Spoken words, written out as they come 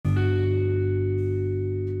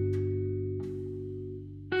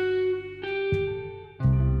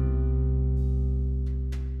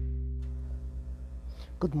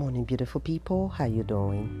Good morning, beautiful people. How you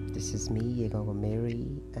doing? This is me, Yegongo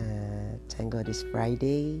Mary. Thank God it's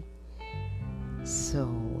Friday. So,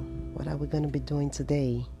 what are we going to be doing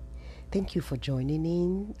today? Thank you for joining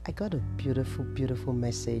in. I got a beautiful, beautiful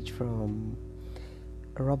message from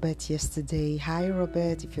Robert yesterday. Hi,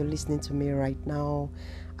 Robert. If you're listening to me right now,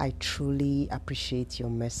 I truly appreciate your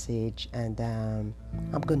message, and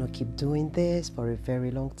I'm going to keep doing this for a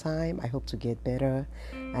very long time. I hope to get better,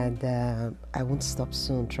 and I won't stop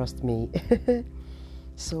soon, trust me.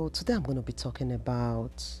 So today I'm going to be talking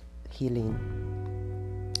about healing,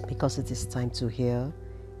 because it is time to heal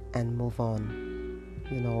and move on.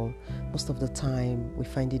 Most of the time we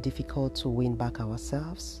find it difficult to win back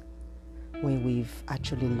ourselves when we've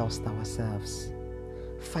actually lost ourselves.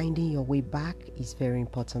 Finding your way back is very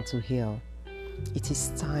important to heal. It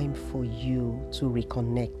is time for you to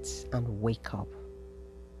reconnect and wake up.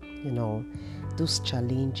 Those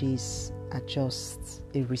challenges are just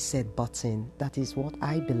a reset button. That is what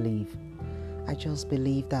I believe. I just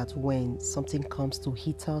believe that when something comes to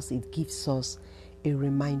hit us, it gives us a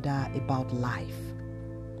reminder about life.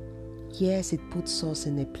 Yes, it puts us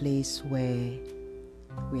in a place where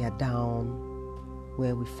we are down,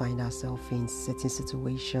 where we find ourselves in certain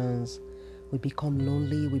situations. We become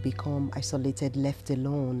lonely, we become isolated, left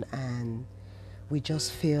alone, and we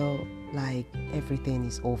just feel like everything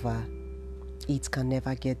is over. It can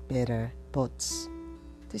never get better. But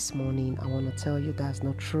this morning, I want to tell you that's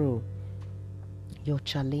not true. Your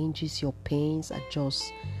challenges, your pains are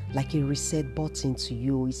just like a reset button to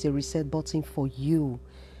you. It's a reset button for you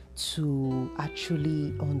to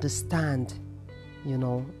actually understand,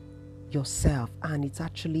 yourself, and it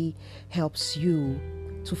actually helps you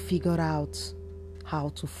to figure out how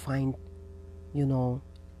to find,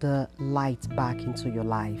 the light back into your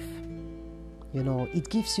life. It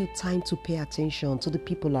gives you time to pay attention to the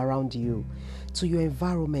people around you, to your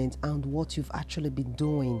environment, and what you've actually been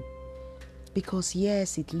doing. Because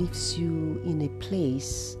yes, it leaves you in a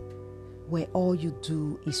place where all you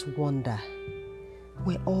do is wonder,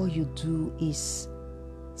 where all you do is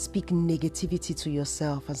speak negativity to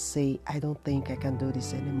yourself and say, I don't think I can do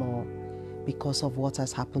this anymore because of what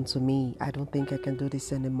has happened to me. I don't think I can do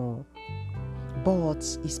this anymore. But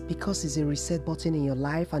it's because it's a reset button in your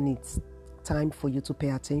life, and it's time for you to pay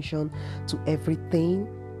attention to everything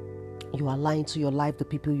you align to your life, the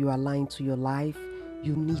people you align to your life.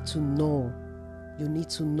 You need to know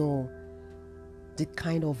the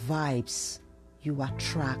kind of vibes you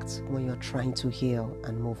attract when you're trying to heal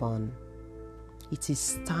and move on. It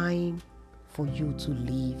is time for you to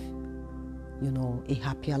live, a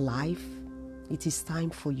happier life. It is time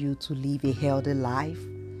for you to live a healthy life.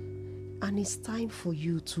 And it's time for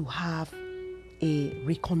you to have a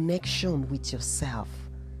reconnection with yourself.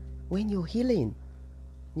 When you're healing,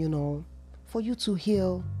 for you to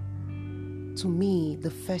heal, to me,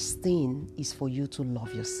 the first thing is for you to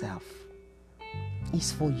love yourself.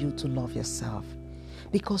 It's for you to love yourself.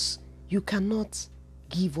 Because you cannot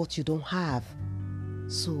give what you don't have.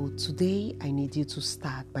 So today, I need you to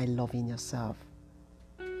start by loving yourself.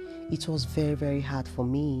 It was very, very hard for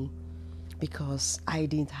me because I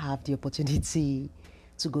didn't have the opportunity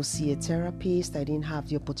to go see a therapist. I didn't have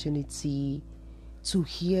the opportunity to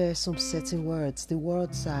hear some certain words. The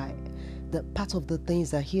words are, the part of the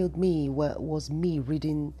things that healed me was me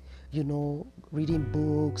reading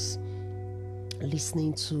books,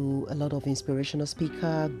 listening to a lot of inspirational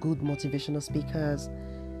speakers, good motivational speakers.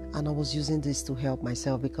 And I was using this to help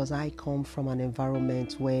myself because I come from an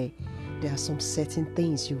environment where there are some certain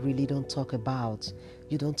things you really don't talk about.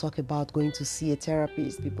 You don't talk about going to see a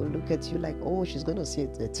therapist. People look at you like, oh, she's going to see a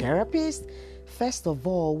therapist? First of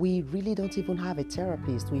all, we really don't even have a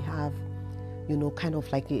therapist. We have, kind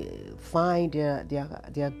of like find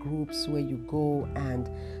their groups where you go and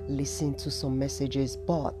listen to some messages.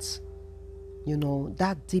 But,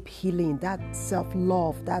 that deep healing, that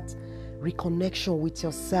self-love, that reconnection with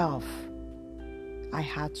yourself, I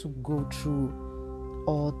had to go through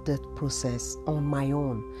all that process on my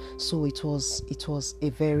own. So it was a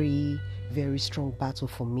very, very strong battle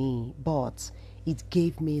for me, but it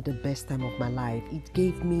gave me the best time of my life. It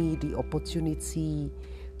gave me the opportunity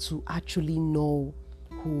to actually know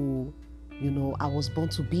who I was born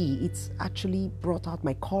to be. It actually brought out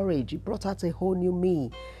my courage. It brought out a whole new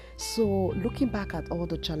me. So looking back at all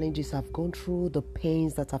the challenges I've gone through, the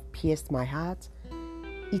pains that have pierced my heart,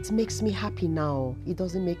 it makes me happy now. It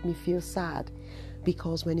doesn't make me feel sad,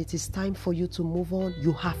 because when it is time for you to move on,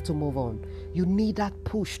 you have to move on. You need that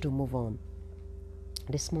push to move on.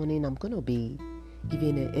 This morning, I'm going to be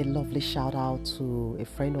giving a lovely shout out to a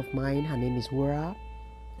friend of mine. Her name is Wura.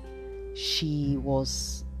 She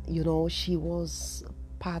was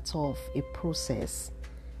part of a process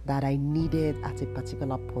that I needed at a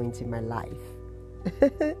particular point in my life.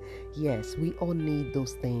 Yes, we all need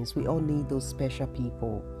those things. We all need those special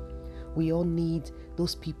people. We all need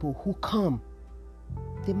those people who come.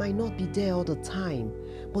 They might not be there all the time,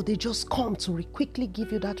 but they just come to quickly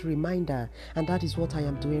give you that reminder. And that is what I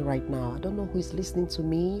am doing right now. I don't know who is listening to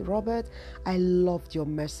me. Robert, I loved your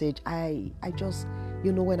message. I just,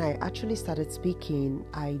 when I actually started speaking,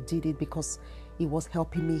 I did it because it was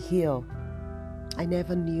helping me heal. I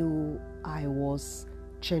never knew I was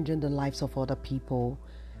changing the lives of other people.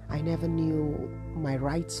 I never knew my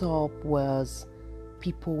write-up was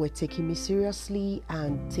people were taking me seriously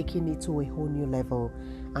and taking it to a whole new level,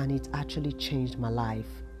 and it actually changed my life.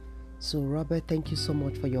 So Robert, thank you so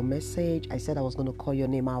much for your message. I said I was going to call your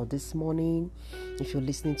name out this morning. If you're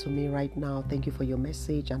listening to me right now, thank you for your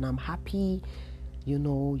message, and I'm happy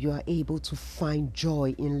you are able to find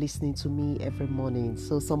joy in listening to me every morning.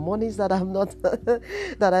 So some mornings that I'm not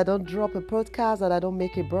that I don't drop a podcast, that I don't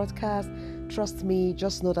make a broadcast, trust me,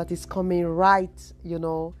 just know that it's coming right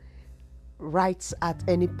at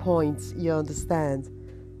any point, you understand.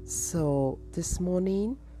 So this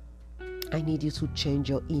morning I need you to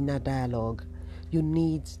change your inner dialogue. You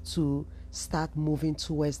need to start moving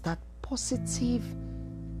towards that positive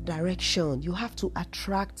direction. You have to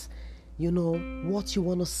attract what you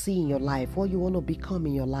want to see in your life, what you want to become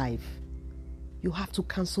in your life. You have to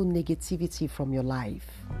cancel negativity from your life.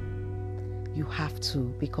 You have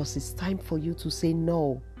to, because it's time for you to say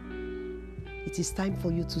no. It is time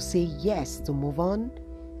for you to say yes, to move on,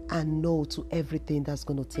 and no to everything that's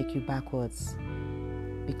going to take you backwards.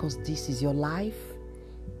 Because this is your life,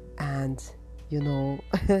 and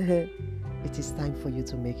it is time for you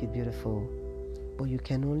to make it beautiful. But you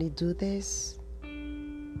can only do this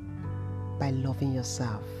by loving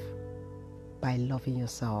yourself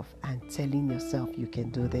and telling yourself you can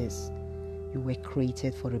do this. You were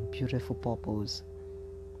created for a beautiful purpose.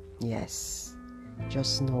 Yes.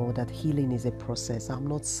 Just know that healing is a process. I'm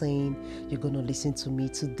not saying you're going to listen to me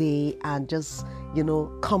today and just,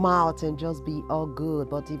 come out and just be all good.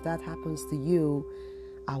 But if that happens to you,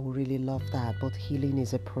 I would really love that. But healing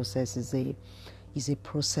is a process, is a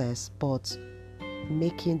process. But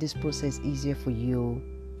making this process easier for you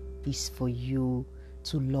is for you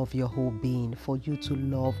to love your whole being, for you to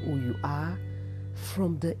love who you are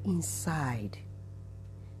from the inside.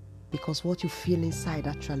 Because what you feel inside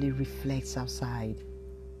actually reflects outside.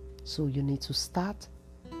 So you need to start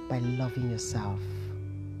by loving yourself.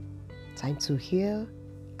 Time to heal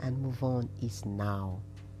and move on is now.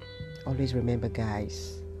 Always remember,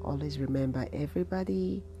 guys. Always remember,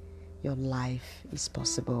 everybody, your life is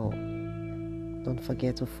possible. Don't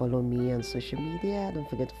forget to follow me on social media. Don't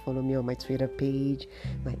forget to follow me on my Twitter page,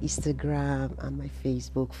 my Instagram, and my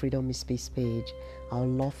Facebook Freedom is Space page. I would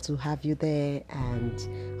love to have you there,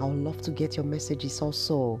 and I would love to get your messages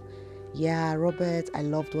also. Yeah, Robert, I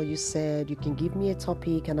loved what you said. You can give me a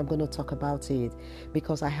topic and I'm going to talk about it,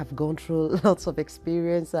 because I have gone through lots of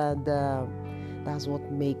experience, and that's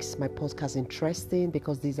what makes my podcast interesting,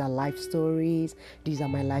 because these are life stories. These are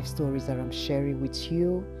my life stories that I'm sharing with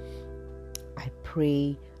you. I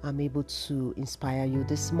pray I'm able to inspire you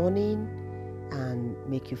this morning and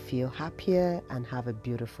make you feel happier and have a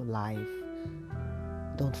beautiful life.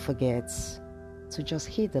 Don't forget to just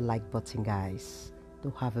hit the like button, guys.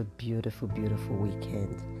 Do have a beautiful, beautiful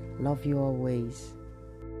weekend. Love you always.